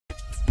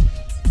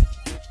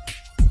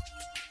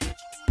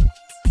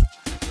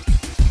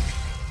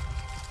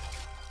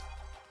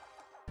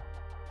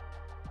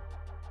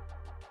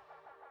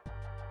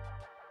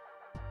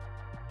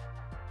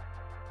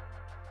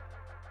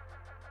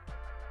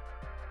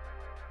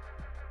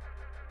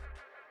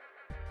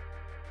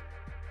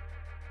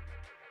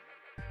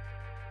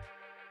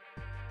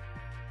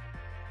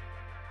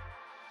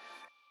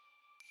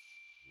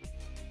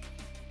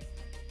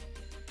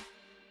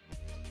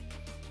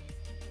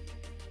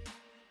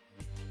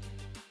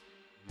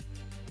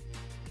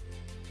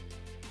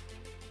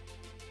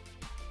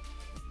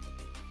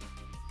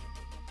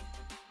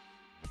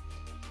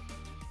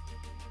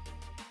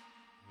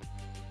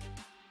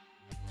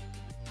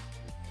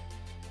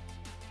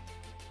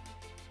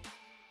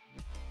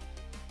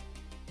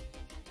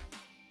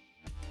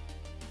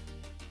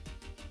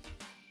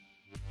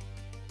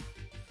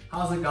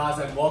How's it guys,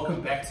 and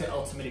welcome back to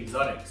Ultimate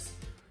Exotics.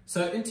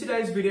 So in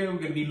today's video we're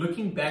going to be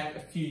looking back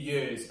a few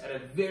years at a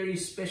very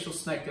special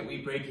snake that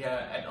we bred here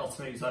at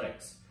Ultimate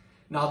Exotics.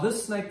 Now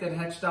this snake that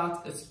hatched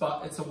out, it's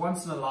a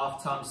once in a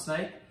lifetime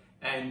snake,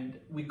 and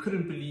we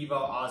couldn't believe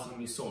our eyes when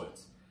we saw it.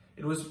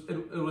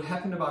 It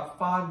happened about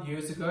 5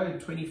 years ago in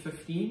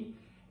 2015,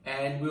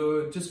 and we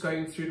were just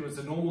going through, it was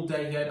a normal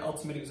day here at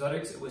Ultimate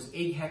Exotics. It was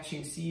egg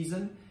hatching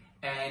season,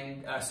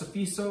 and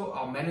Sofiso,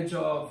 our manager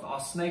of our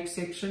snake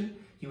section,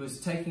 he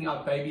was taking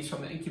out babies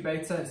from the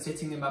incubator and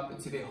setting them up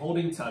into their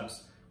holding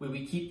tubs where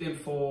we keep them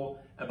for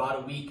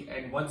about a week,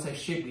 and once they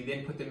shed we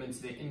then put them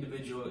into their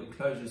individual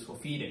enclosures for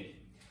feeding.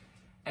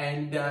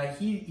 And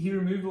he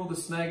removed all the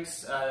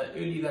snakes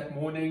early that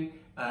morning.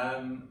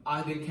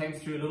 I then came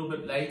through a little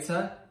bit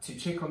later to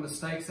check on the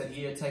snakes that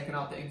he had taken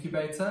out the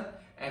incubator,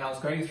 and I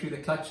was going through the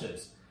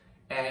clutches.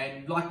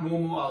 And like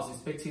normal, I was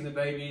inspecting the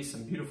babies,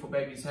 some beautiful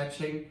babies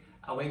hatching.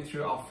 I went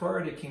through our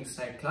Florida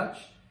Kingsnake clutch,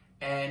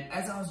 and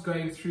as I was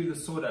going through the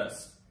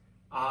sawdust,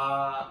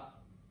 I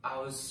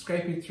was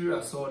scraping through,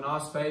 I saw a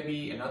nice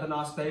baby, another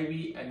nice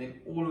baby, and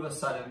then all of a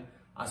sudden,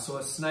 I saw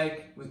a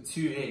snake with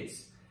 2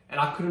 heads. And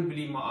I couldn't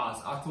believe my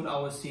eyes. I thought I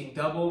was seeing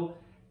double,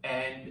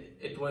 and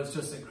it was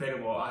just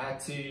incredible. I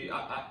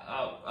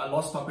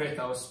lost my breath,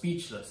 I was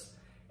speechless.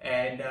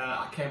 And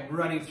I came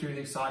running through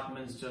the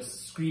excitement,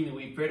 just screaming,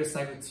 we've bred a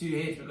snake with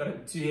 2 heads, we've got a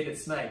 2-headed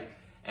snake.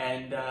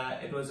 And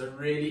it was a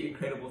really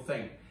incredible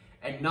thing.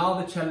 And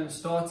now the challenge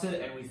started,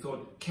 and we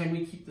thought, can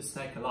we keep the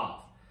snake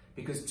alive?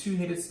 Because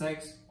 2-headed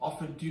snakes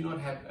often do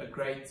not have a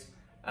great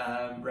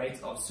rate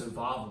of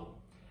survival.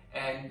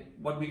 And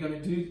what we're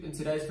going to do in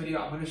today's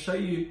video, I'm going to show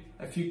you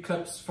a few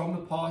clips from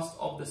the past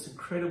of this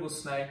incredible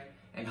snake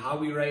and how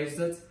we raised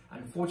it.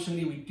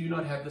 Unfortunately, we do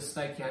not have the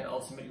snake here at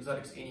Ultimate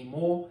Exotics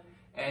anymore,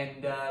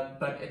 and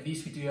but at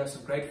least we do have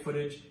some great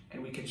footage,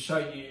 and we can show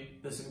you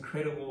this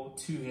incredible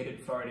 2-headed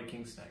Florida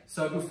Kingsnake.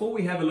 So before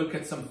we have a look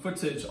at some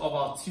footage of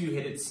our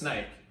 2-headed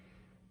snake,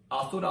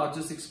 I thought I'd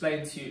just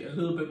explain to you a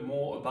little bit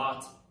more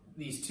about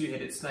these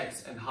 2-headed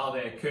snakes and how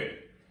they occur.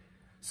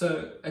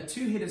 So a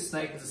 2-headed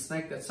snake is a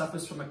snake that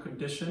suffers from a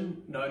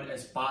condition known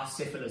as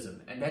bicephalism,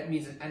 and that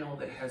means an animal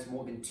that has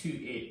more than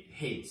 2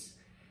 heads.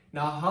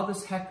 Now how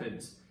this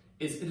happens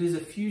is it is a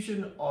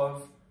fusion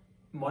of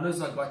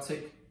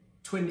monozygotic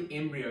twin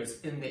embryos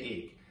in the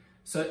egg.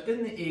 So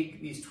in the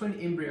egg, these twin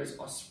embryos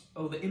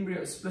the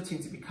embryo is splitting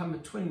to become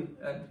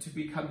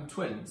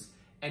twins,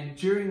 and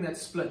during that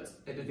split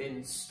it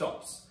then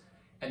stops.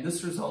 And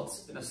this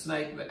results in a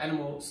snake, the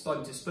animal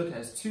starting to split,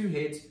 has 2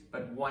 heads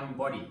but 1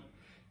 body.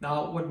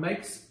 Now, what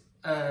makes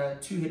a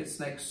 2-headed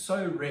snake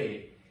so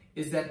rare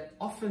is that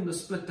often the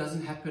split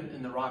doesn't happen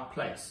in the right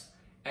place,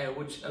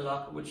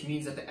 which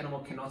means that the animal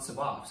cannot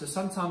survive. So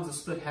sometimes the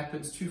split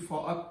happens too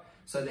far up,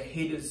 so the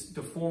head is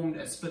deformed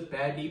and split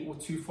badly, or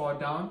too far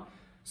down.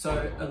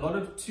 So a lot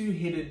of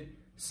 2-headed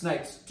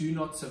snakes do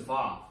not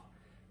survive.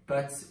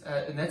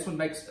 And that's what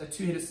makes a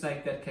 2-headed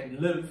snake that can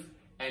live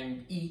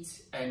and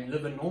eat and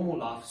live a normal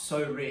life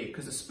so rare,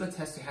 because the split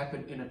has to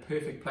happen in a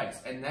perfect place,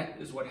 and that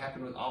is what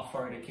happened with our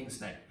Florida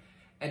Kingsnake.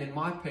 And in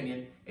my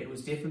opinion, it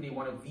was definitely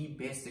one of the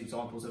best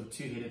examples of a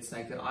 2-headed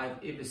snake that I've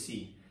ever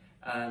seen,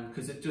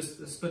 because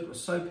the split was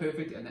so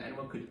perfect, and the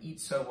animal could eat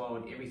so well,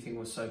 and everything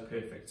was so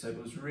perfect. So it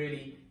was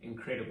really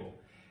incredible.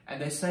 And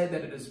they say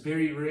that it is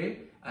very rare.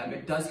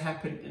 It does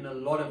happen in a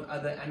lot of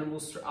other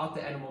animals throughout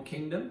the animal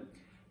kingdom,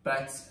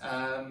 but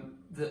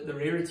the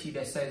rarity,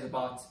 they say, is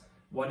about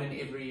 1 in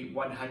every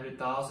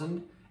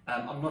 100,000.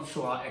 I'm not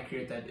sure how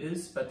accurate that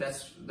is, but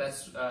that's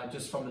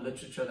just from the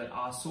literature that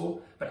I saw.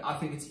 But I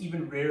think it's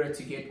even rarer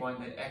to get one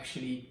that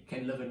actually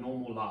can live a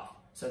normal life.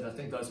 So I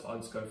think those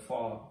odds go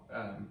far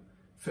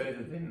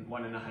further than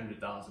 1 in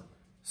 100,000.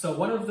 So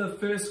one of the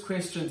first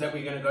questions that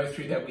we're going to go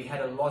through that we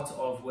had a lot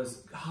of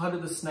was, how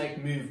did the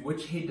snake move?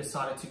 Which head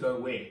decided to go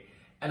where?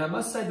 And I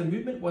must say the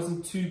movement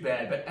wasn't too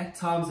bad, but at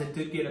times they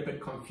did get a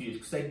bit confused,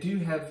 because they do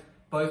have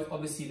both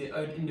obviously their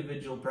own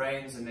individual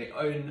brains and their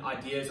own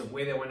ideas of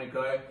where they want to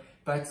go,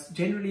 but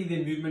generally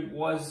their movement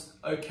was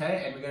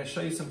okay, and we're going to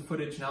show you some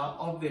footage now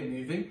of them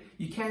moving.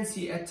 You can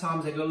see at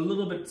times they got a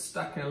little bit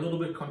stuck and a little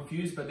bit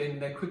confused, but then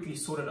they quickly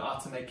sort it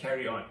out and they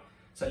carry on.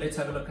 So let's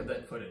have a look at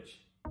that footage.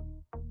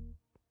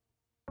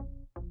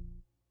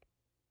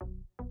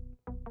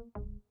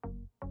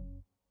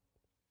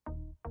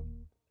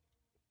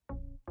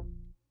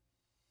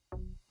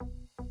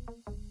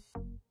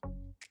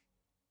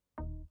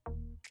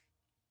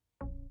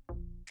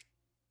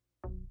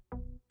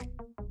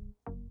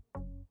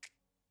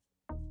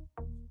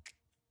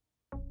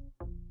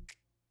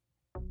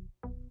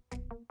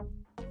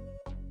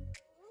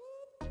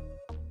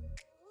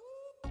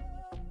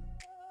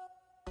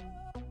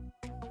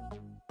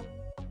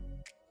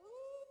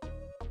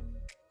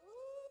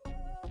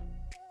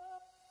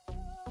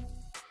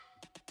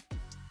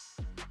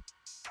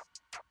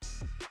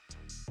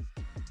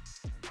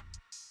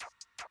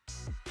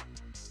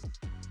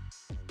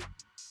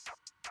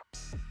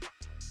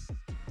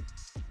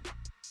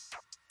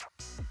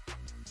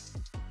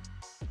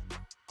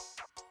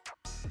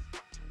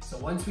 So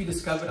once we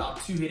discovered our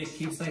two-headed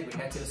kingsnake, we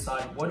had to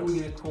decide what are we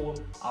going to call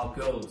our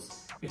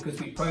girls, because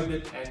we probed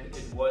it and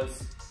it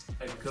was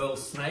a girl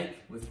snake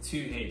with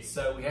two heads.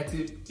 So we had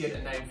to get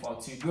a name for our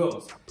two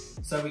girls.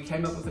 So we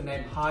came up with the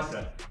name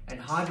Hydra, and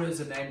Hydra is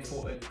a name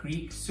for a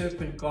Greek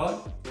serpent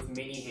god with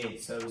many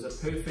heads. So it was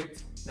a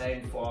perfect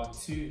name for our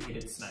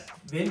two-headed snake.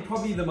 Then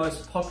probably the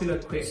most popular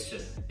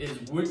question is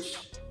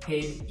which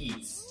head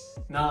eats.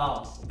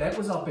 Now, that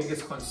was our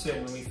biggest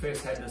concern when we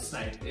first had the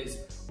snake, is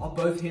are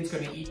both heads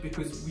going to eat,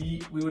 because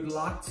we would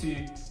like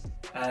to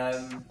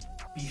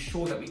be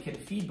sure that we can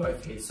feed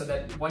both heads so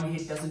that one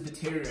head doesn't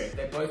deteriorate.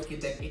 They both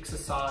get that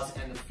exercise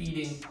and the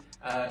feeding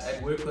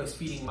and work those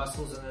feeding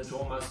muscles and the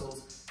jaw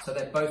muscles, so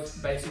that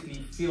both basically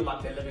feel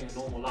like they're living a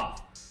normal life.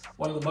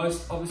 One of the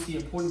most obviously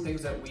important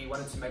things that we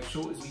wanted to make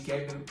sure is we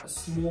gave them a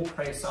small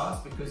prey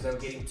size, because they were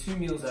getting 2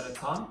 meals at a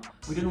time.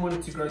 We didn't want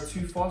it to grow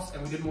too fast,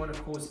 and we didn't want to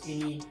cause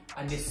any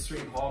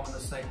unnecessary harm on the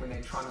snake when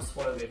they're trying to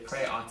swallow their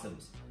prey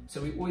items. So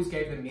we always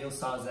gave them meal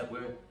size that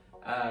were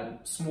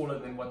smaller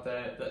than what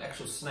the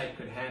actual snake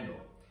could handle.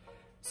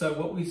 So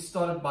what we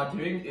started by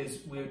doing is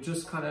we'll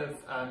just kind of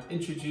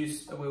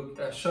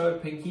we'll show a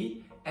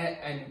pinky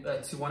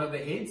to one of the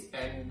heads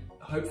and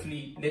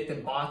hopefully let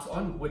them bite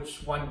on,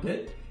 which one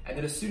did. And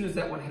then as soon as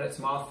that one had its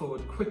mouth full,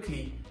 we'd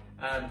quickly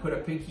put a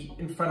pinky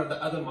in front of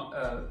the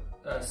other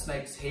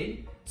snake's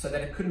head so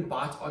that it couldn't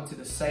bite onto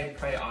the same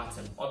prey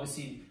item.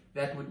 Obviously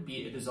that would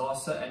be a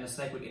disaster and the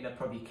snake would end up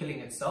probably killing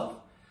itself.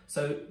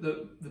 So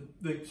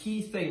the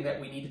key thing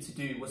that we needed to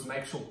do was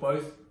make sure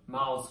both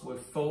mouths were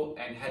full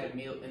and had a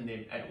meal in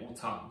them at all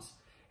times.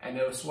 And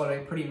they were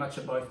swallowing pretty much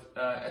at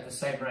the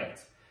same rate.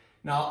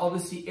 Now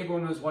obviously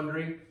everyone was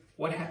wondering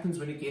what happens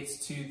when it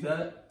gets to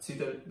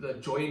the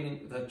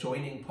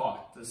joining part,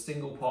 the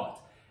stingle part.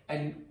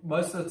 And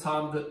most of the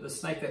time the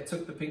snake that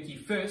took the pinky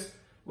first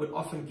would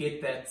often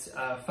get that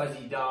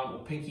fuzzy down or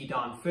pinky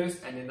down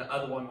first, and then the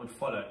other one would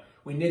follow.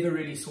 We never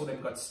really saw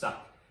them got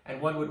stuck,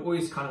 and one would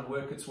always kind of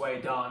work its way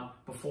down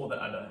before the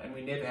other, and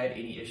we never had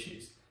any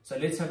issues. So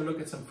let's have a look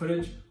at some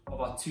footage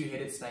of our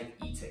two-headed snake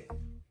eating.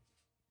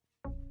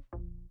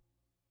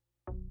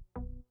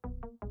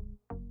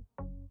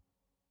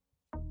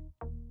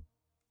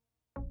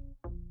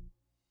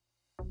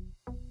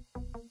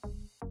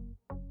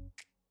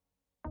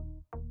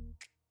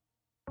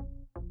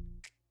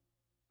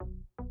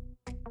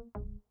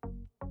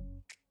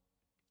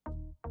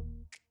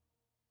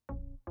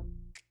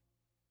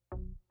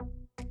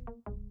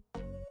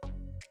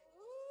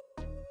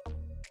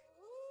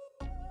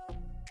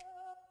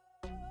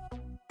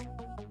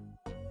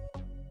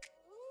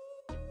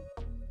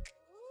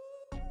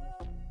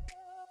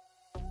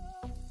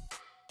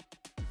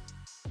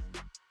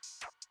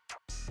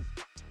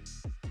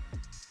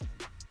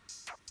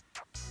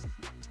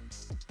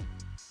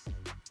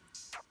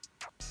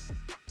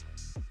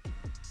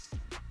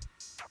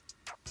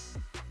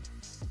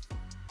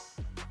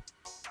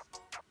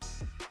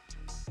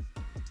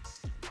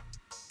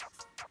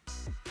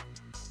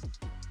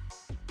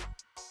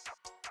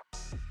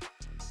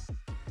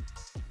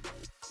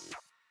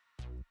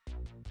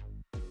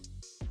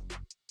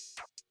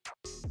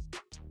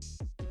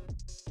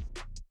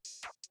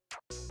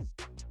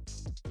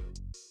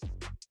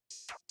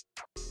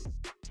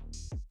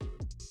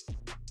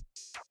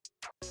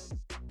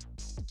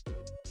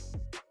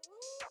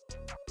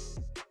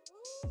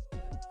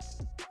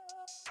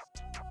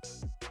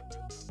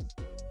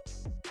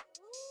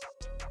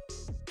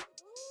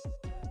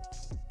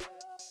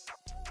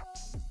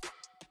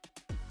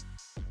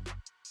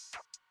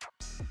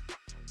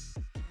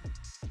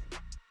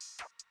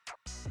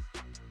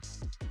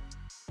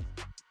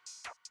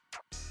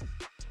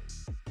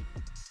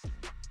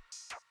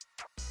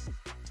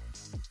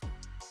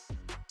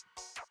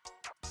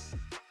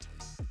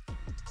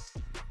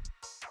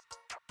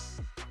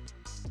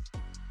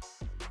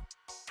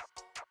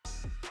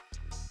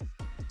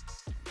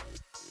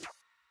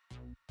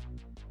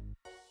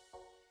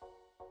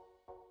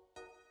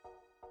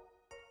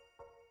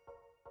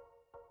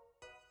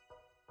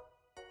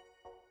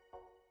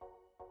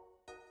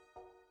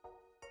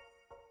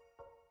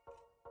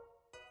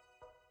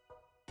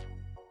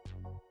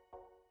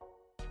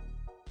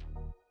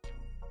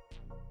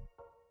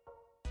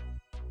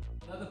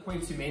 Another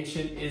point to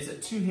mention is a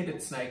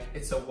two-headed snake.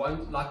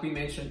 Like we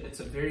mentioned,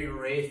 it's a very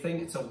rare thing.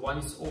 It's a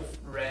once-off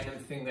random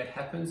thing that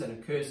happens and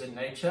occurs in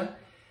nature.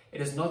 It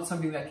is not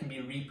something that can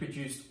be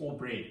reproduced or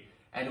bred,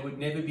 and it would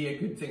never be a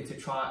good thing to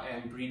try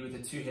and breed with a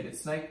two-headed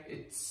snake.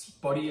 Its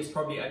body is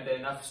probably under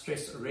enough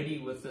stress already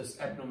with this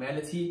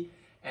abnormality,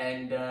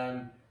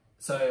 and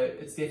so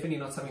it's definitely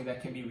not something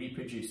that can be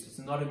reproduced. It's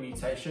not a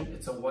mutation,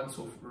 it's a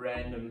once-off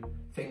random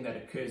thing that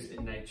occurs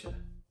in nature.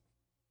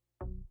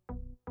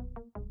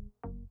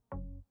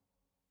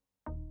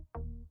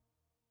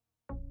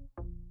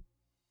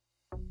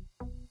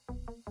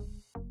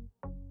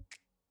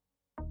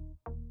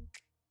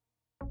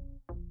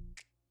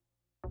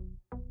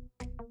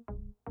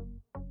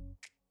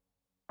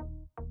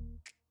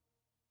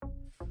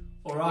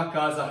 Alright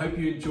guys, I hope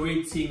you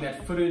enjoyed seeing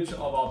that footage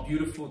of our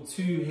beautiful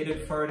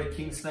two-headed Florida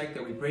Kingsnake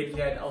that we bred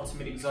here at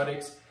Ultimate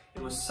Exotics.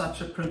 It was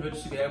such a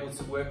privilege to be able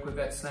to work with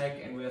that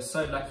snake, and we are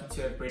so lucky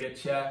to have bred it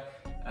here.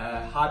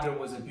 Hydra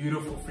was a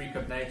beautiful freak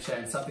of nature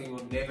and something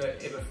we'll never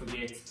ever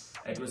forget.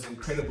 It was an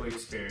incredible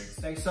experience.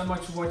 Thanks so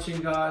much for watching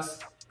guys.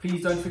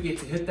 Please don't forget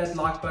to hit that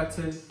like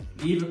button,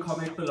 leave a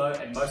comment below,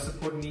 and most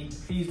importantly,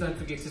 please don't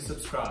forget to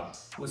subscribe.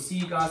 We'll see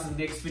you guys in the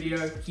next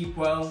video. Keep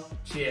well.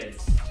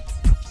 Cheers.